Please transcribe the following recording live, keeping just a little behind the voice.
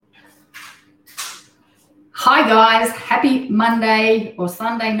Hi guys, happy Monday or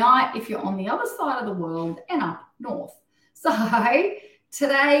Sunday night if you're on the other side of the world and up north. So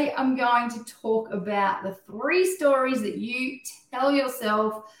today I'm going to talk about the 3 stories that you tell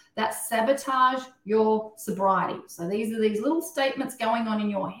yourself that sabotage your sobriety. So these are these little statements going on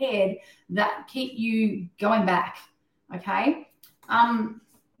in your head that keep you going back. Okay.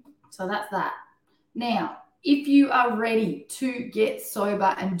 So that's that. Now, if you are ready to get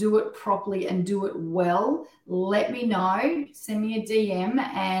sober and do it properly and do it well, let me know. Send me a DM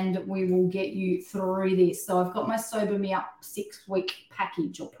and we will get you through this. So I've got my Sober Me Up 6-week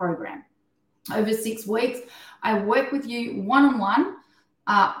package or program. Over 6 weeks, I work with you one-on-one.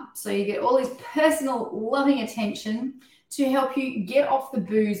 So you get all this personal loving attention to help you get off the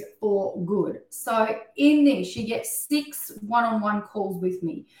booze for good. So in this, you get 6 one-on-one calls with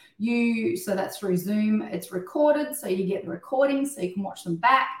me. So that's through Zoom. It's recorded, so you get the recordings so you can watch them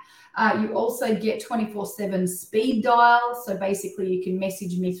back. You also get 24/7 speed dial. So basically you can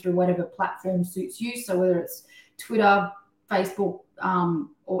message me through whatever platform suits you. So whether it's Twitter, Facebook,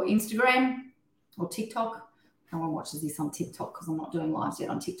 or Instagram or TikTok. No one watches this on TikTok because I'm not doing lives yet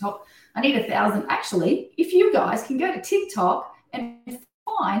on TikTok. I need 1,000. Actually, if you guys can go to TikTok and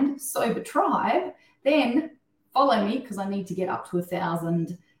find Sober Tribe, then follow me because I need to get up to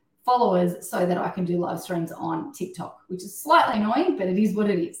 1,000 followers so that I can do live streams on TikTok, which is slightly annoying, but it is what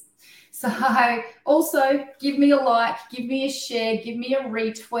it is. So also give me a like, give me a share, give me a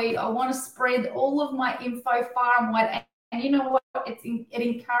retweet. I want to spread all of my info far and wide. And you know what? It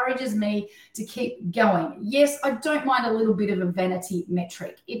encourages me to keep going. Yes, I don't mind a little bit of a vanity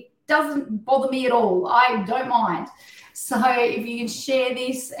metric. It doesn't bother me at all. I don't mind. So if you can share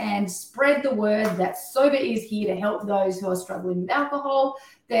this and spread the word that Sober is here to help those who are struggling with alcohol,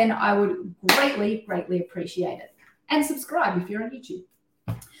 then I would greatly, greatly appreciate it. And subscribe if you're on YouTube.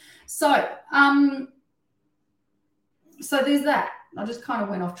 So there's that. I just kind of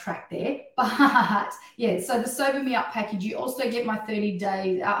went off track there. But yeah, so the Sober Me Up package, you also get my 30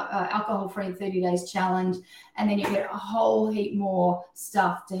 days alcohol-free 30 days challenge. And then you get a whole heap more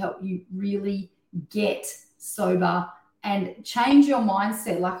stuff to help you really get sober and change your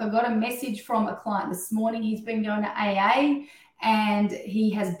mindset. Like I got a message from a client this morning. He's been going to AA and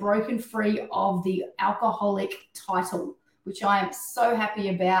he has broken free of the alcoholic title, which I am so happy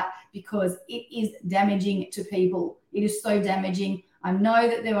about because it is damaging to people. It is so damaging. I know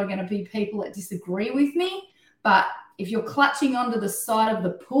that there are going to be people that disagree with me, but if you're clutching onto the side of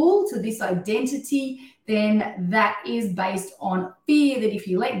the pool to this identity, then that is based on fear that if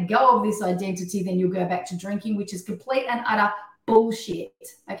you let go of this identity, then you'll go back to drinking, which is complete and utter bullshit.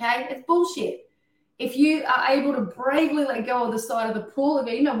 Okay? It's bullshit. If you are able to bravely let go of the side of the pool and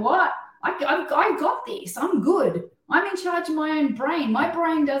go, you know what? I got this. I'm good. I'm in charge of my own brain. My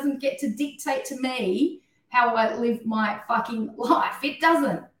brain doesn't get to dictate to me how I live my fucking life. It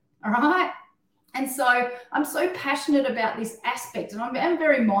doesn't. All right? And so I'm so passionate about this aspect, and I'm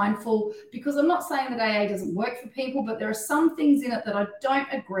very mindful because I'm not saying that AA doesn't work for people, but there are some things in it that I don't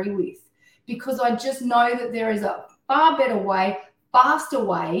agree with because I just know that there is a far better way, faster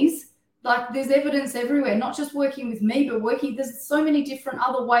ways. Like there's evidence everywhere, not just working with me, but there's so many different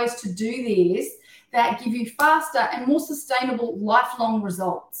other ways to do this that give you faster and more sustainable lifelong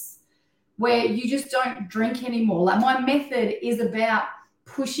results where you just don't drink anymore. Like my method is about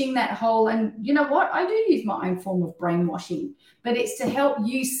pushing that whole, and you know what? I do use my own form of brainwashing, but it's to help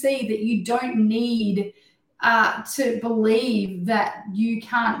you see that you don't need to believe that you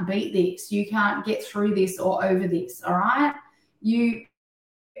can't beat this, you can't get through this or over this, all right? You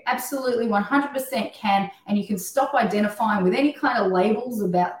absolutely 100% can, and you can stop identifying with any kind of labels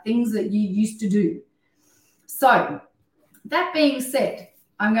about things that you used to do. So that being said,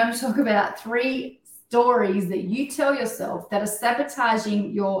 I'm going to talk about 3 stories that you tell yourself that are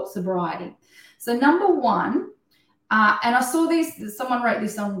sabotaging your sobriety. So number 1, and I saw this, someone wrote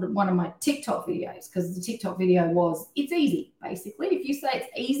this on one of my TikTok videos because the TikTok video was, it's easy, basically. If you say it's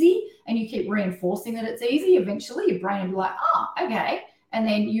easy and you keep reinforcing that it's easy, eventually your brain will be like, oh, okay. And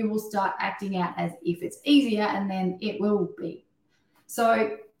then you will start acting out as if it's easier, and then it will be.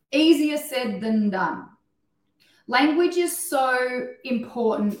 So easier said than done. Language is so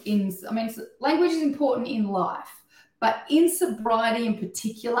important language is important in life, but in sobriety in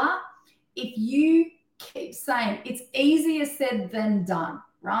particular, if you keep saying it's easier said than done,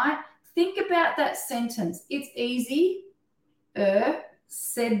 right? Think about that sentence. It's easier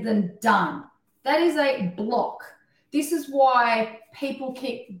said than done. That is a block. This is why people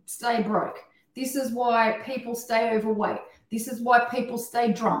stay broke. This is why people stay overweight. This is why people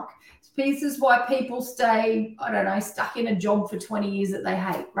stay drunk. This is why people stay, I don't know, stuck in a job for 20 years that they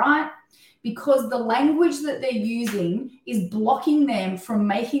hate, right? Because the language that they're using is blocking them from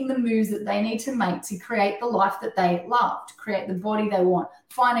making the moves that they need to make to create the life that they love, to create the body they want,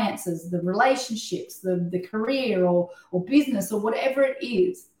 finances, the relationships, the career or business or whatever it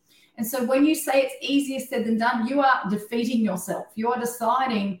is. And so when you say it's easier said than done, you are defeating yourself. You are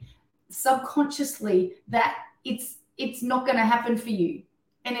deciding subconsciously that it's not going to happen for you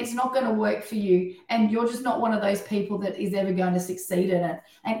and it's not going to work for you. And you're just not one of those people that is ever going to succeed in it.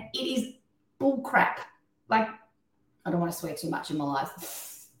 And it is bull crap. Like, I don't want to swear too much in my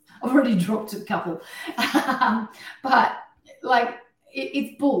life. I've already dropped a couple. But like,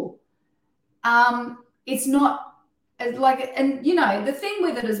 it's bull. It's not like, and you know, the thing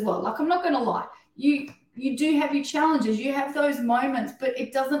with it as well, like, I'm not going to lie. You do have your challenges. You have those moments, but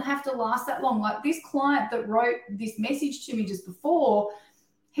it doesn't have to last that long. Like this client that wrote this message to me just before,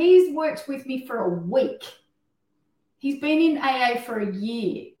 he's worked with me for a week. He's been in AA for a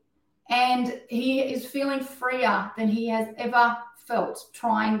year. And he is feeling freer than he has ever felt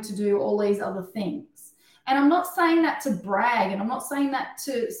trying to do all these other things. And I'm not saying that to brag, and I'm not saying that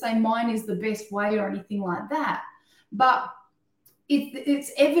to say mine is the best way or anything like that. But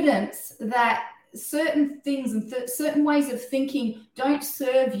it's evidence that certain things and certain ways of thinking don't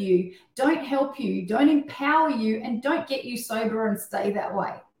serve you, don't help you, don't empower you, and don't get you sober and stay that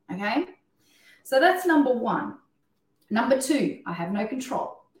way. Okay? So that's number one. Number two, I have no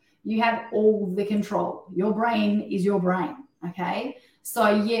control. You have all the control. Your brain is your brain, okay? So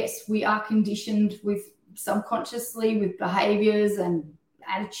yes, we are conditioned with subconsciously with behaviors and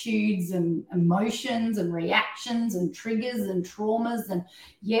attitudes and emotions and reactions and triggers and traumas. And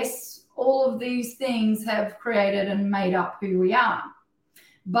yes, all of these things have created and made up who we are.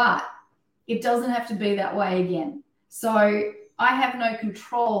 But it doesn't have to be that way again. So I have no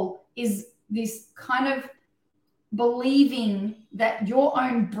control is this kind of believing that your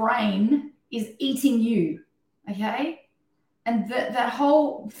own brain is eating you, okay? And that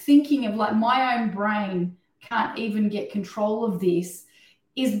whole thinking of like my own brain can't even get control of this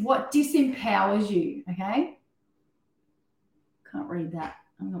is what disempowers you, okay? Can't read that.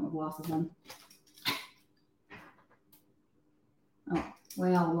 I've got my glasses on. Oh,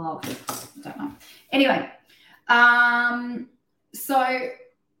 well, love. I don't know. Anyway, so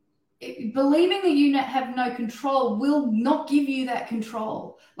believing that you have no control will not give you that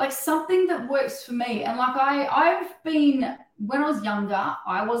control. Like something that works for me. And like I've been, when I was younger,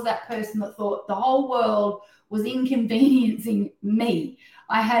 I was that person that thought the whole world was inconveniencing me.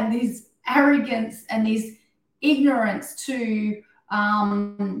 I had this arrogance and this ignorance to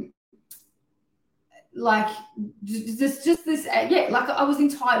like just this, yeah, like I was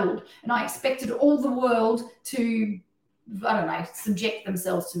entitled and I expected all the world to, I don't know, subject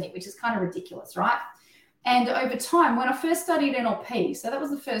themselves to me, which is kind of ridiculous, right? And over time, when I first studied NLP, so that was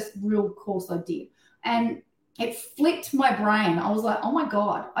the first real course I did, and it flipped my brain. I was like, oh my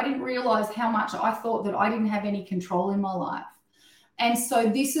God, I didn't realize how much I thought that I didn't have any control in my life. And so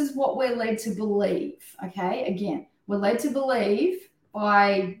this is what we're led to believe, okay? Again, we're led to believe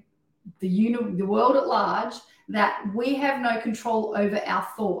by the world at large that we have no control over our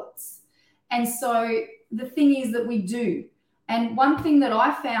thoughts. And so the thing is that we do. And one thing that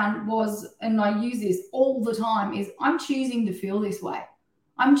I found was, and I use this all the time, is I'm choosing to feel this way.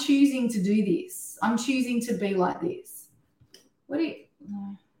 I'm choosing to do this. I'm choosing to be like this. What do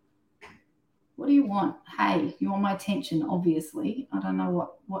you want? Hey, you want my attention, obviously. I don't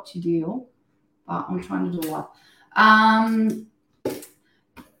know what's your deal, but I'm trying to do what.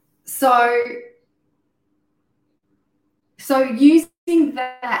 So using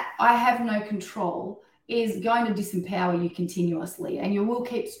that, I have no control, is going to disempower you continuously, and you will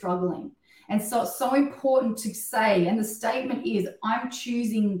keep struggling. And so it's so important to say, and the statement is, I'm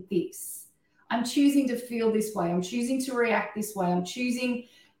choosing this. I'm choosing to feel this way. I'm choosing to react this way. I'm choosing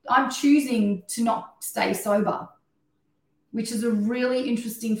to not stay sober, which is a really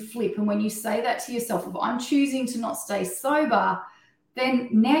interesting flip. And when you say that to yourself, if I'm choosing to not stay sober, then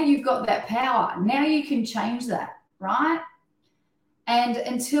now you've got that power. Now you can change that, right? And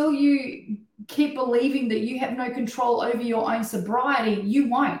until you keep believing that you have no control over your own sobriety, you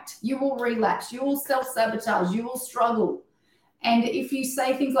won't. You will relapse. You will self-sabotage. You will struggle. And if you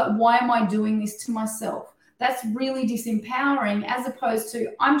say things like, why am I doing this to myself? That's really disempowering, as opposed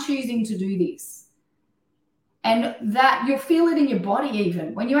to, I'm choosing to do this. And that you'll feel it in your body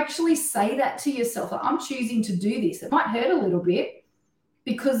even. When you actually say that to yourself, like, I'm choosing to do this. It might hurt a little bit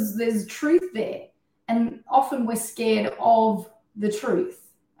because there's truth there. And often we're scared of the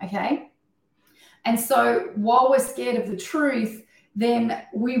truth, okay? And so while we're scared of the truth, then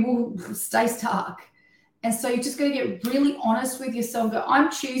we will stay stuck. And so you just got to get really honest with yourself. Go,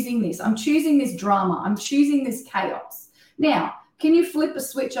 I'm choosing this. I'm choosing this drama. I'm choosing this chaos. Now, can you flip a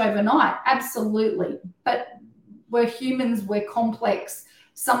switch overnight? Absolutely. But we're humans. We're complex.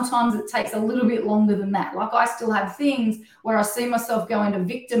 Sometimes it takes a little bit longer than that. Like I still have things where I see myself go into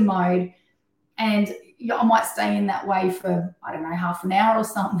victim mode, and I might stay in that way for, I don't know, half an hour or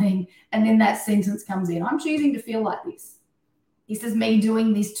something. And then that sentence comes in. I'm choosing to feel like this. This is me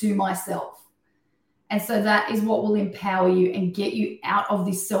doing this to myself. And so that is what will empower you and get you out of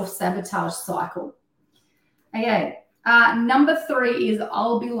this self-sabotage cycle. Okay. Number 3 is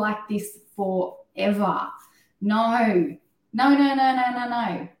I'll be like this forever. No.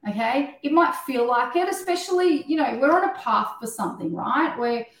 Okay. It might feel like it, especially, we're on a path for something, right?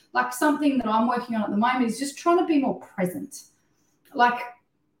 Where like something that I'm working on at the moment is just trying to be more present. Like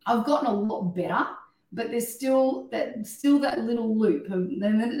I've gotten a lot better, but there's still that little loop. And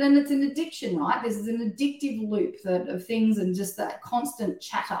it's an addiction, right? There's an addictive loop of things and just that constant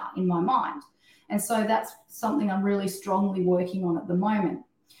chatter in my mind. And so that's something I'm really strongly working on at the moment.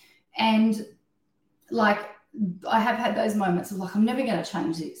 And like, I have had those moments of like, I'm never going to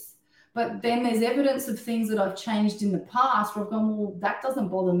change this. But then there's evidence of things that I've changed in the past where I've gone, well, that doesn't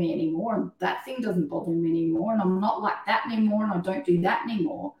bother me anymore. And that thing doesn't bother me anymore. And I'm not like that anymore. And I don't do that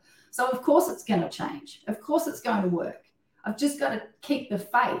anymore. So of course it's going to change. Of course it's going to work. I've just got to keep the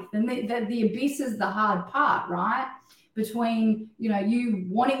faith. And the abyss is the hard part, right? Between, you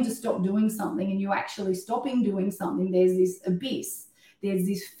wanting to stop doing something and you actually stopping doing something, there's this abyss. There's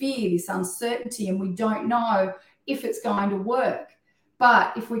this fear, this uncertainty, and we don't know if it's going to work.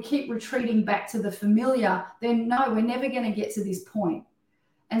 But if we keep retreating back to the familiar, then no, we're never going to get to this point.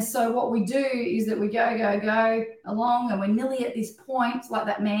 And so what we do is that we go along and we're nearly at this point, like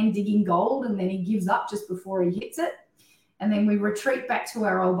that man digging gold, and then he gives up just before he hits it. And then we retreat back to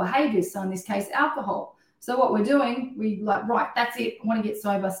our old behaviors. So in this case, alcohol. So what we're doing, we like, right, that's it. I want to get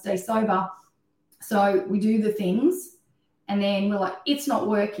sober, stay sober. So we do the things. And then we're like, it's not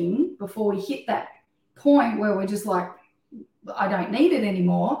working before we hit that point where we're just like, I don't need it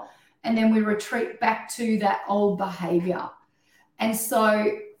anymore. And then we retreat back to that old behavior. And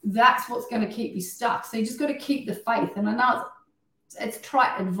so that's what's going to keep you stuck. So you just got to keep the faith. And I know it's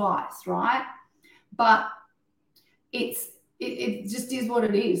trite advice, right? But it just is what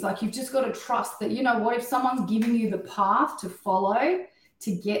it is. Like you've just got to trust that, you know what, if someone's giving you the path to follow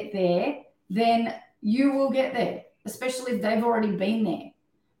to get there, then you will get there. Especially if they've already been there,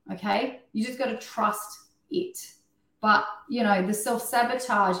 okay? You just got to trust it. But, the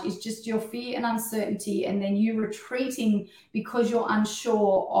self-sabotage is just your fear and uncertainty, and then you retreating because you're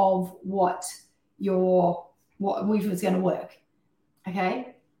unsure of what if it's going to work,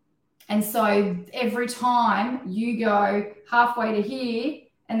 okay? And so every time you go halfway to here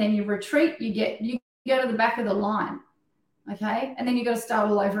and then you retreat, you go to the back of the line, okay? And then you got to start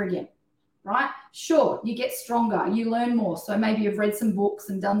all over again. Right? Sure, you get stronger, you learn more. So maybe you've read some books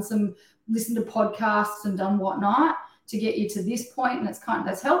and listened to podcasts and done whatnot to get you to this point, and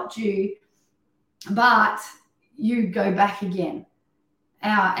that's helped you. But you go back again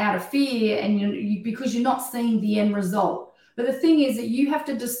out of fear, and because you're not seeing the end result. But the thing is that you have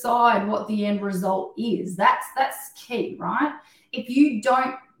to decide what the end result is. That's key, right? If you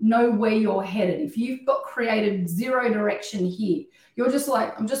don't know where you're headed, if you've got created zero direction here, you're just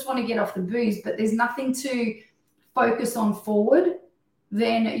like, I just want to get off the booze, but there's nothing to focus on forward,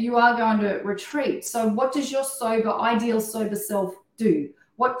 then you are going to retreat. So what does your ideal sober self do?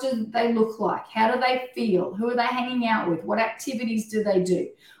 What do they look like? How do they feel? Who are they hanging out with? What activities do they do?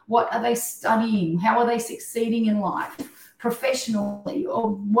 What are they studying? How are they succeeding in life professionally?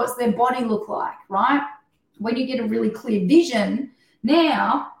 Or what's their body look like, right? When you get a really clear vision,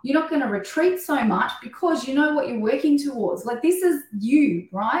 now you're not going to retreat so much because you know what you're working towards. Like this is you,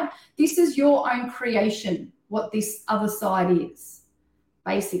 right? This is your own creation, what this other side is,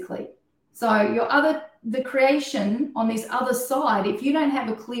 basically. So the creation on this other side, if you don't have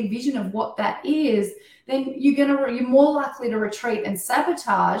a clear vision of what that is, then you're more likely to retreat and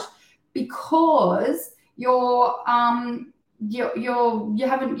sabotage because you're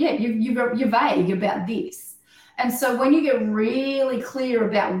vague about this. And so when you get really clear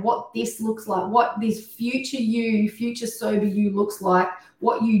about what this looks like, what this future sober you looks like,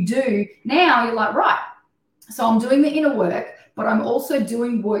 what you do, now you're like, right, so I'm doing the inner work, but I'm also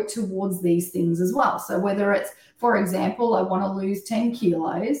doing work towards these things as well. So whether it's, for example, I want to lose 10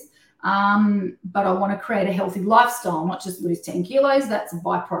 kilos, but I want to create a healthy lifestyle, not just lose 10 kilos. That's a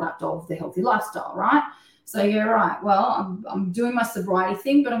byproduct of the healthy lifestyle, right? So you're right. Well, I'm doing my sobriety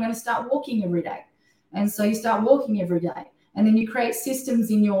thing, but I'm going to start walking every day. And so you start walking every day. And then you create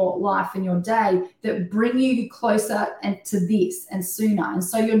systems in your life and your day that bring you closer and to this and sooner. And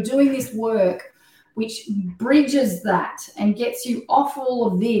so you're doing this work which bridges that and gets you off all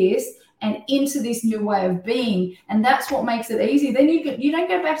of this and into this new way of being. And that's what makes it easy. Then you don't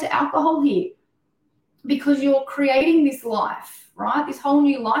go back to alcohol here, because you're creating this life, right? This whole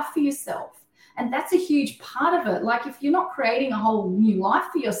new life for yourself. And that's a huge part of it. Like, if you're not creating a whole new life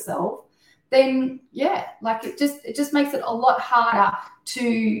for yourself, then yeah, like it just makes it a lot harder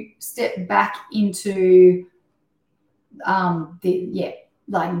to step back into to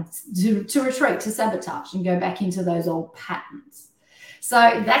retreat, to sabotage and go back into those old patterns. So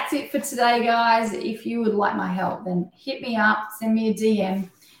that's it for today, guys. If you would like my help, then hit me up, send me a DM,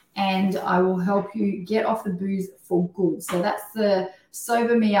 and I will help you get off the booze for good. So that's the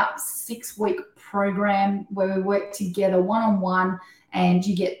Sober Me Up 6-week program where we work together one-on-one, and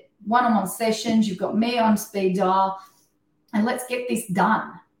you get one-on-one sessions. You've got me on speed dial, and let's get this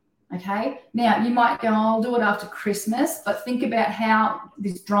done. Okay. Now you might go, I'll do it after Christmas, but think about how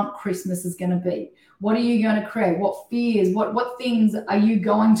this drunk Christmas is going to be. What are you going to create? What fears, what things are you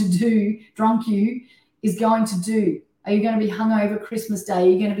going to do? Drunk you is going to do. Are you going to be hungover Christmas Day? Are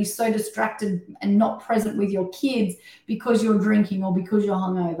you going to be so distracted and not present with your kids because you're drinking or because you're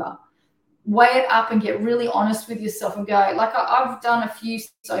hungover? Weigh it up and get really honest with yourself and go, like, I've done a few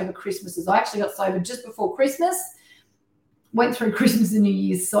sober Christmases. I actually got sober just before Christmas, went through Christmas and New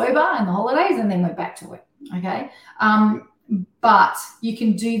Year's sober and the holidays, and then went back to it. Okay. But you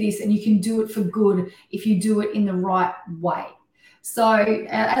can do this, and you can do it for good if you do it in the right way. So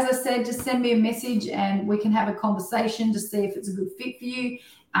as I said, just send me a message and we can have a conversation to see if it's a good fit for you.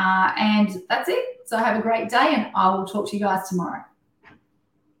 And that's it. So have a great day, and I will talk to you guys tomorrow.